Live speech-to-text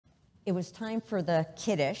It was time for the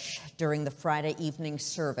Kiddush during the Friday evening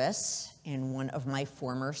service in one of my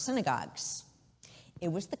former synagogues. It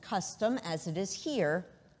was the custom, as it is here,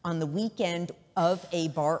 on the weekend of a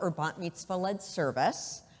bar or bat mitzvah-led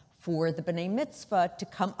service for the B'nai Mitzvah to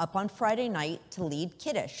come up on Friday night to lead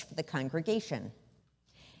Kiddush for the congregation.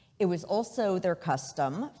 It was also their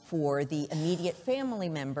custom for the immediate family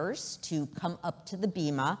members to come up to the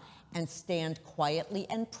bima and stand quietly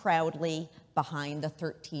and proudly behind the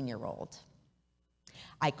 13-year-old.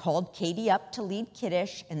 I called Katie up to lead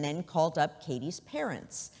Kiddush and then called up Katie's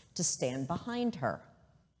parents to stand behind her.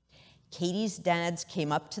 Katie's dads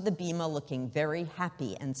came up to the bima looking very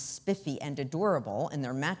happy and spiffy and adorable in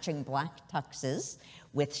their matching black tuxes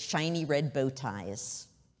with shiny red bow ties.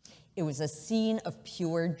 It was a scene of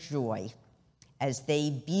pure joy. As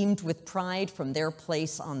they beamed with pride from their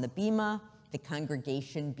place on the bima, the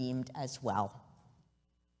congregation beamed as well.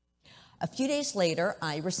 A few days later,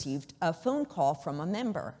 I received a phone call from a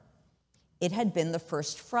member. It had been the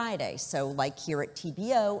first Friday, so like here at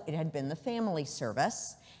TBO, it had been the family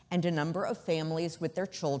service, and a number of families with their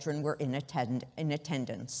children were in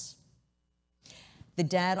attendance. The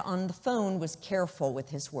dad on the phone was careful with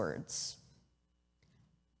his words.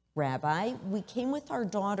 "Rabbi, we came with our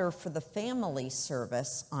daughter for the family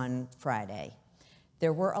service on Friday.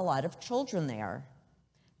 There were a lot of children there.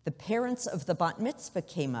 The parents of the bat mitzvah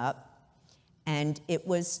came up, and it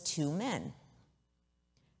was 2 men.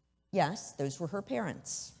 Yes, those were her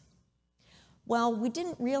parents. Well, we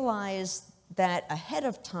didn't realize that ahead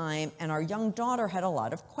of time, and our young daughter had a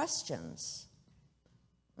lot of questions.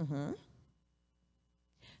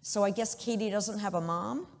 So I guess Katie doesn't have a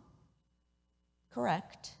mom?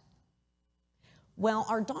 Correct. Well,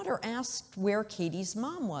 our daughter asked where Katie's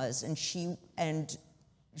mom was, and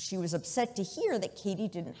she was upset to hear that Katie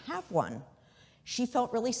didn't have one. She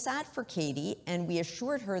felt really sad for Katie, and we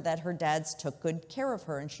assured her that her dads took good care of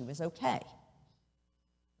her and she was okay."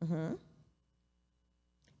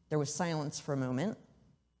 There was silence for a moment.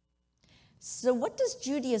 "So what does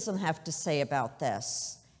Judaism have to say about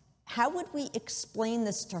this? How would we explain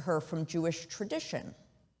this to her from Jewish tradition?"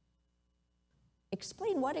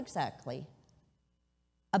 "Explain what exactly?"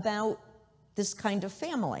 "About this kind of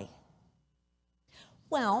family."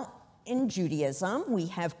 "Well, in Judaism, we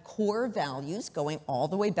have core values going all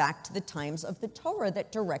the way back to the times of the Torah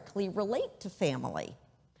that directly relate to family.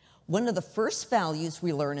 One of the first values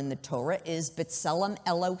we learn in the Torah is B'Tselem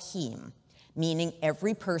Elohim, meaning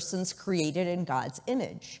every person's created in God's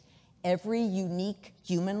image. Every unique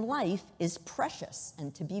human life is precious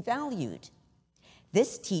and to be valued.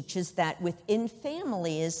 This teaches that within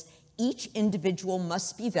families, each individual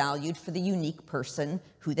must be valued for the unique person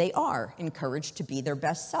who they are, encouraged to be their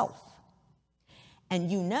best self. And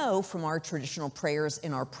you know from our traditional prayers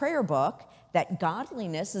in our prayer book that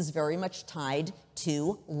godliness is very much tied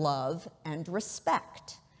to love and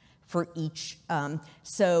respect for each.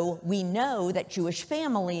 So we know that Jewish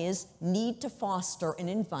families need to foster an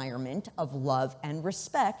environment of love and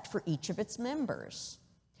respect for each of its members.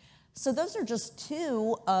 So those are just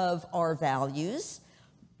 2 of our values,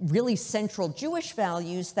 really central Jewish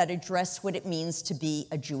values that address what it means to be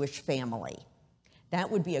a Jewish family. That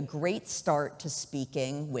would be a great start to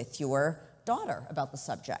speaking with your daughter about the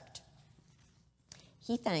subject."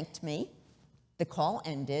 He thanked me. The call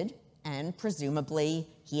ended, and presumably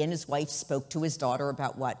he and his wife spoke to his daughter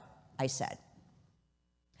about what I said.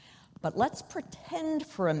 But let's pretend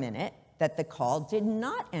for a minute that the call did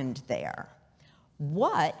not end there.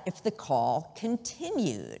 What if the call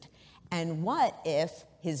continued? And what if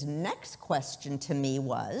his next question to me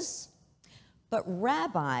was, "But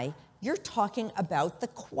Rabbi, you're talking about the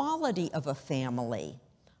quality of a family.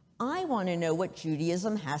 I want to know what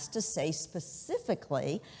Judaism has to say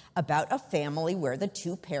specifically about a family where the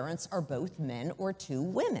 2 parents are both men or 2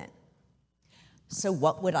 women." So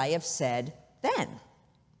what would I have said then?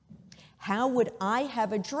 How would I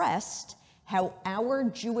have addressed how our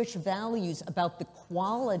Jewish values about the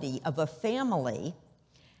quality of a family,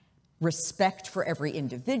 respect for every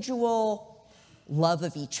individual, love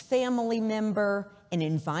of each family member, an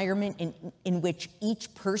environment in which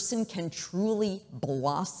each person can truly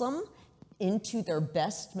blossom into their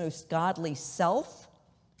best, most godly self,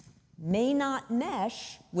 may not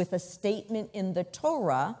mesh with a statement in the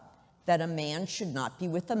Torah that a man should not be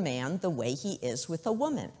with a man the way he is with a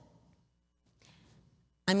woman?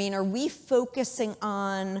 I mean, are we focusing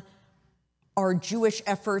on our Jewish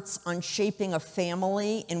efforts on shaping a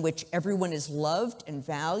family in which everyone is loved and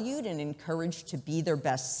valued and encouraged to be their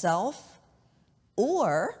best self?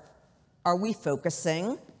 Or are we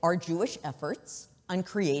focusing our Jewish efforts on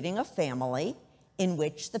creating a family in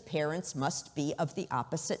which the parents must be of the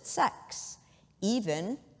opposite sex,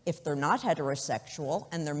 even if they're not heterosexual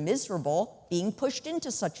and they're miserable being pushed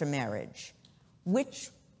into such a marriage.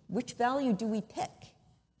 Which value do we pick?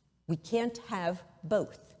 We can't have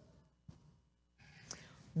both.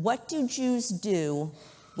 What do Jews do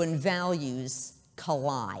when values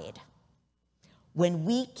collide? When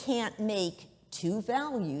we can't make two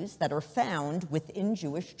values that are found within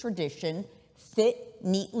Jewish tradition fit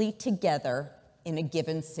neatly together in a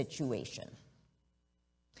given situation.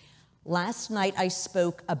 Last night I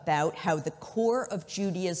spoke about how the core of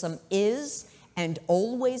Judaism is and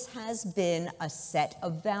always has been a set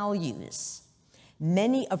of values.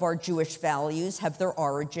 Many of our Jewish values have their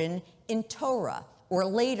origin in Torah or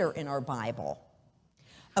later in our Bible.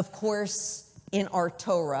 Of course, in our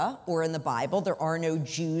Torah or in the Bible, there are no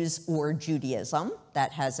Jews or Judaism.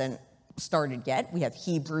 That hasn't started yet. We have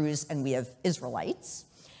Hebrews and we have Israelites.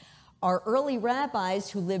 Our early rabbis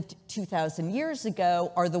who lived 2,000 years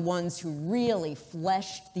ago are the ones who really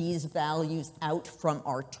fleshed these values out from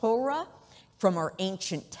our Torah, from our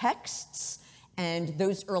ancient texts. And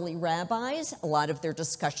those early rabbis, a lot of their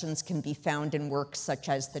discussions can be found in works such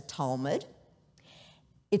as the Talmud.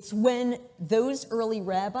 It's when those early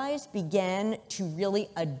rabbis began to really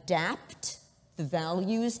adapt the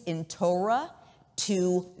values in Torah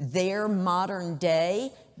to their modern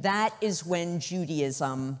day, that is when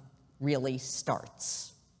Judaism really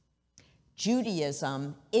starts.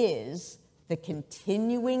 Judaism is the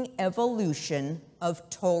continuing evolution of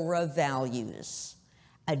Torah values,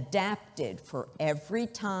 adapted for every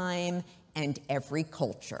time and every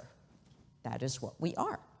culture. That is what we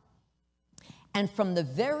are. And from the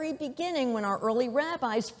very beginning, when our early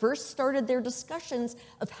rabbis first started their discussions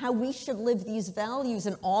of how we should live these values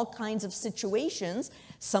in all kinds of situations,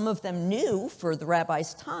 some of them new for the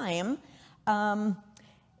rabbis' time,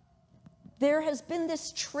 there has been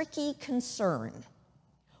this tricky concern.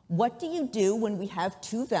 What do you do when we have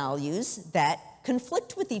two values that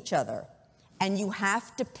conflict with each other? And you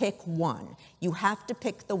have to pick one. You have to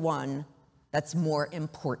pick the one that's more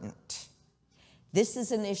important. This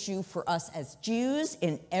is an issue for us as Jews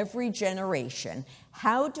in every generation.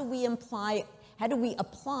 How do we apply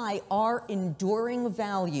our enduring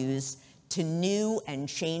values to new and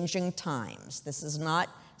changing times? This is not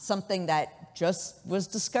something that just was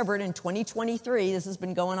discovered in 2023. This has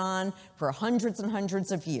been going on for hundreds and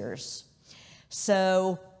hundreds of years.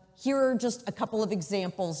 So here are just a couple of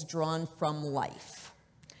examples drawn from life.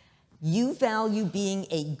 You value being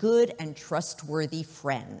a good and trustworthy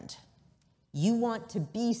friend. You want to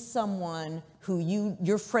be someone who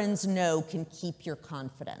your friends know can keep your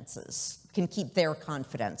confidences, can keep their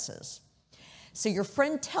confidences. So your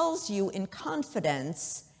friend tells you in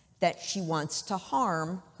confidence that she wants to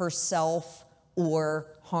harm herself or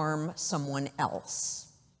harm someone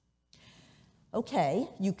else. Okay,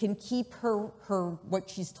 you can keep her what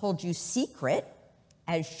she's told you secret,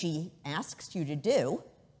 as she asks you to do.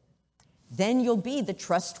 Then you'll be the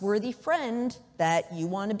trustworthy friend that you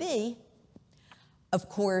want to be. Of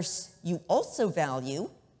course, you also value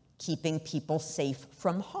keeping people safe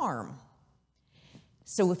from harm.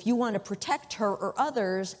 So if you want to protect her or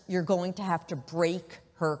others, you're going to have to break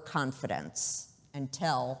her confidence and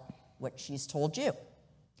tell what she's told you.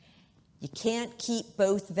 You can't keep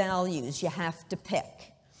both values. You have to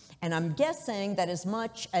pick. And I'm guessing that as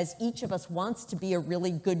much as each of us wants to be a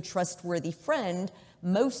really good, trustworthy friend,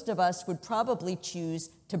 most of us would probably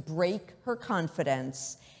choose to break her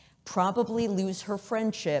confidence, probably lose her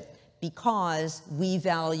friendship, because we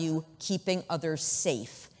value keeping others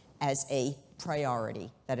safe as a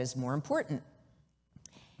priority that is more important.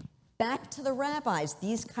 Back to the rabbis,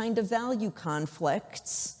 these kind of value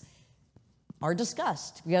conflicts are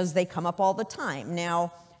discussed because they come up all the time.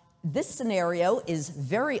 Now, this scenario is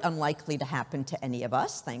very unlikely to happen to any of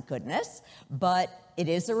us, thank goodness, but it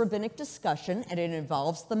is a rabbinic discussion and it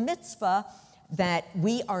involves the mitzvah that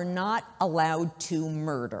we are not allowed to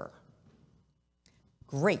murder.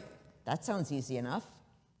 Great, that sounds easy enough.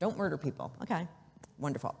 Don't murder people. Okay,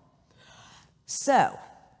 wonderful. So,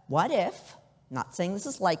 what if, not saying this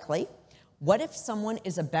is likely, what if someone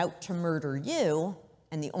is about to murder you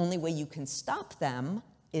and the only way you can stop them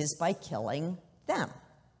is by killing them?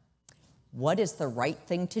 What is the right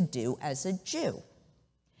thing to do as a Jew?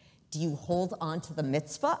 Do you hold on to the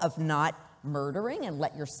mitzvah of not murdering and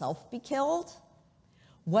let yourself be killed?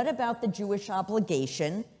 What about the Jewish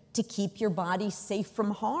obligation to keep your body safe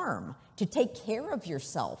from harm, to take care of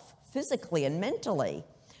yourself physically and mentally?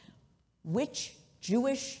 Which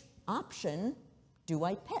Jewish option do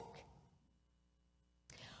I pick?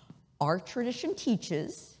 Our tradition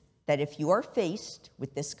teaches that if you are faced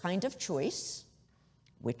with this kind of choice,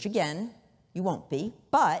 which again, you won't be,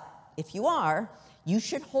 but if you are, you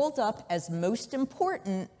should hold up as most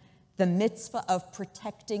important the mitzvah of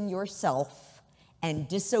protecting yourself and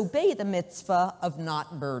disobey the mitzvah of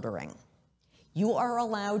not murdering. You are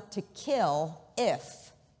allowed to kill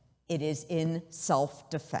if it is in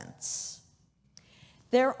self-defense.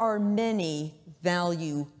 There are many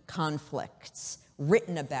value conflicts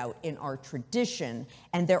written about in our tradition,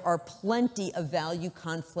 and there are plenty of value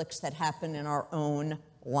conflicts that happen in our own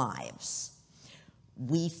lives.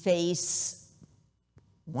 We face,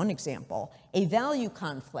 one example, a value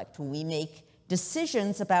conflict when we make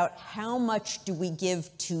decisions about how much do we give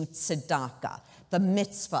to tzedakah, the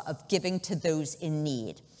mitzvah of giving to those in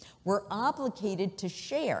need. We're obligated to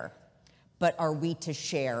share, but are we to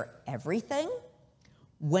share everything?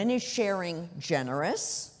 When is sharing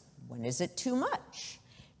generous? When is it too much?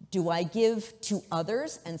 Do I give to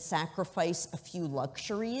others and sacrifice a few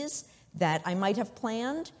luxuries that I might have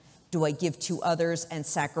planned? Do I give to others and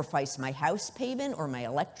sacrifice my house payment or my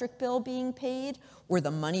electric bill being paid or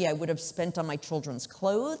the money I would have spent on my children's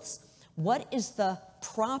clothes? What is the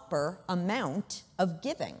proper amount of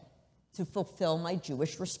giving to fulfill my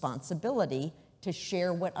Jewish responsibility to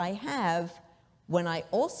share what I have when I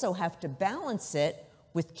also have to balance it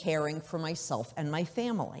with caring for myself and my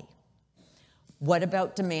family? What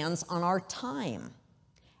about demands on our time?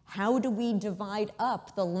 How do we divide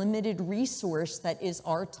up the limited resource that is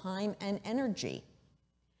our time and energy?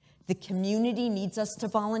 The community needs us to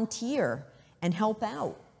volunteer and help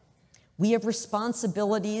out. We have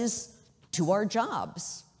responsibilities to our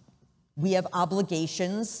jobs. We have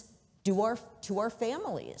obligations to our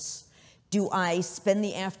families. Do I spend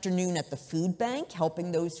the afternoon at the food bank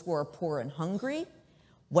helping those who are poor and hungry?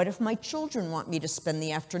 What if my children want me to spend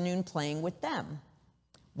the afternoon playing with them?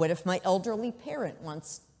 What if my elderly parent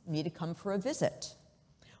wants me to come for a visit?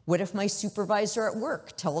 What if my supervisor at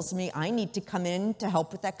work tells me I need to come in to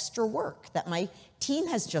help with extra work that my team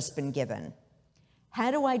has just been given?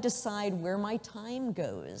 How do I decide where my time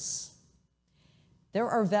goes? There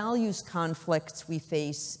are values conflicts we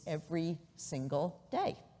face every single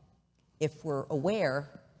day, if we're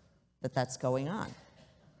aware that that's going on.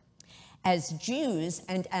 As Jews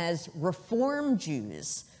and as Reform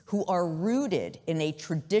Jews who are rooted in a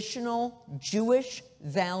traditional Jewish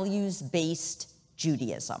values-based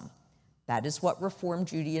Judaism, that is what Reform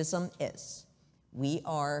Judaism is. We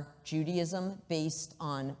are Judaism based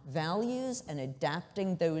on values and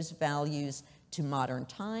adapting those values to modern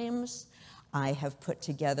times. I have put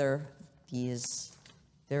together these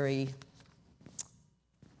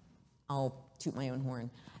I'll toot my own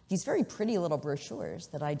horn, these very pretty little brochures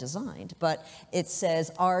that I designed, but it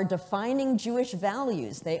says, our defining Jewish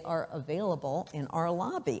values. They are available in our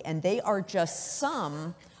lobby, and they are just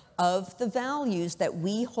some of the values that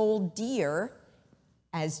we hold dear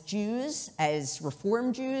as Jews, as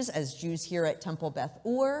Reform Jews, as Jews here at Temple Beth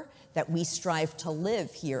Orr, that we strive to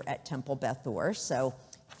live here at Temple Beth Orr. So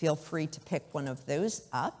feel free to pick one of those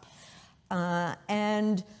up.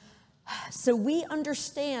 And so we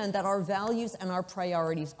understand that our values and our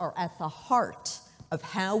priorities are at the heart of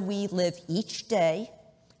how we live each day,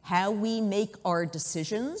 how we make our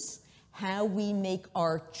decisions, how we make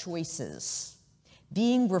our choices.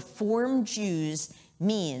 Being Reform Jews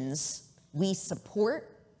means we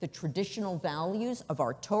support the traditional values of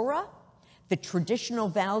our Torah, the traditional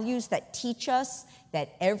values that teach us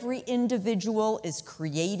that every individual is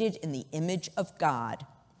created in the image of God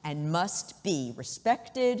and must be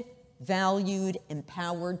respected, valued,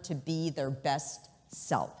 empowered to be their best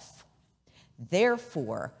self.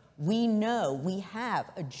 Therefore, we know we have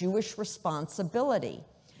a Jewish responsibility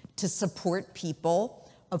to support people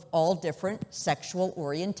of all different sexual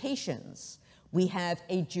orientations. We have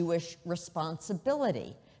a Jewish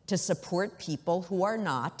responsibility to support people who are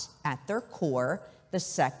not, at their core, the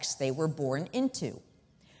sex they were born into.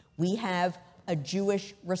 We have a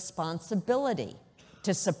Jewish responsibility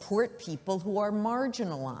to support people who are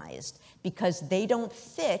marginalized because they don't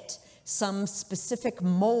fit some specific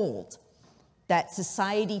mold that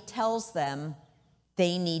society tells them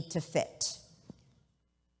they need to fit.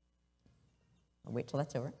 I'll wait till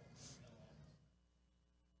that's over.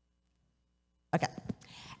 Okay.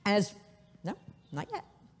 No, not yet.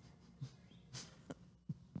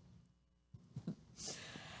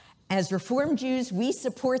 As Reform Jews, we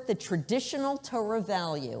support the traditional Torah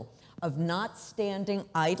value of not standing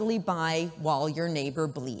idly by while your neighbor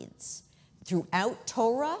bleeds. Throughout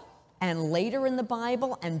Torah and later in the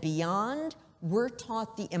Bible and beyond, we're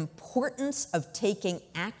taught the importance of taking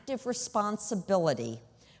active responsibility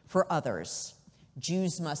for others.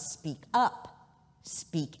 Jews must speak up,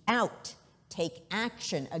 speak out, take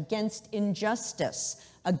action against injustice,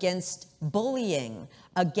 against bullying,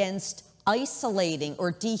 against isolating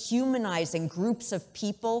or dehumanizing groups of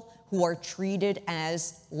people who are treated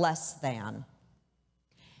as less than.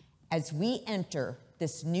 As we enter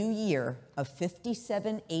this new year of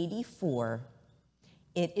 5784,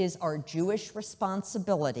 it is our Jewish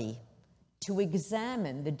responsibility to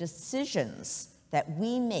examine the decisions that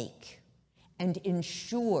we make and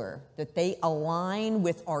ensure that they align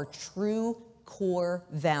with our true core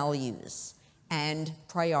values and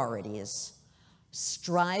priorities,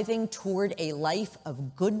 striving toward a life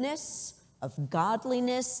of goodness, of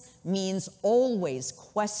godliness, means always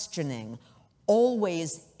questioning,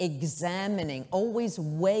 always examining, always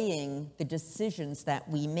weighing the decisions that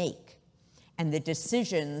we make and the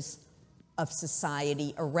decisions of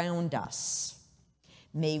society around us.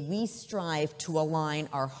 May we strive to align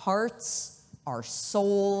our hearts, our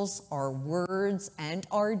souls, our words, and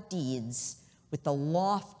our deeds with the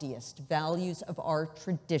loftiest values of our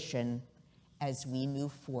tradition as we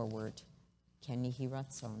move forward. Ken Yehi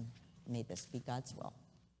Ratzon. May this be God's will.